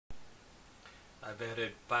I've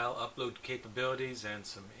added file upload capabilities and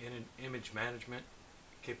some image management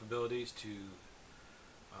capabilities to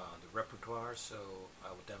the repertoire, so I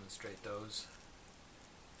will demonstrate those.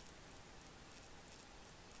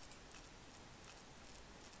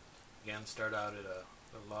 Again, start out at a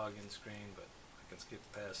login screen, but I can skip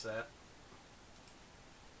past that.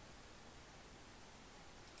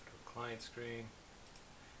 Go to a client screen.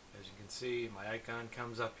 As you can see, my icon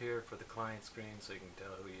comes up here for the client screen, so you can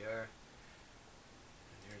tell who you are.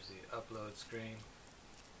 And here's the upload screen.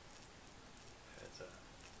 It's a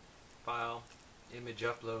file, image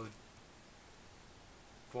upload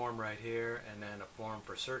form right here, and then a form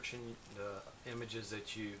for searching the images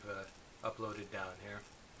that you've uploaded down here.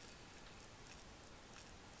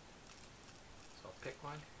 So I'll pick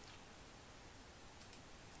one.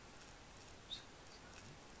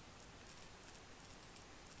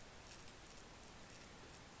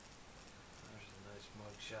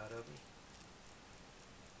 Mug shot of me.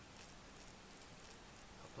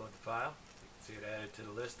 Upload the file. You can see it added to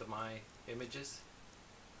the list of my images.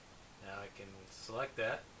 Now I can select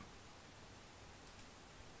that.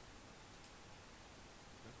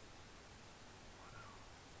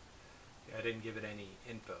 Yeah, I didn't give it any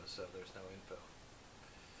info, so there's no info.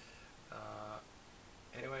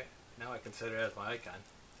 Anyway, now I consider it as my icon.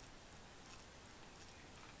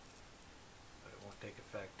 But it won't take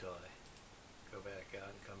effect till I go back out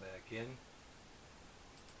and come back in.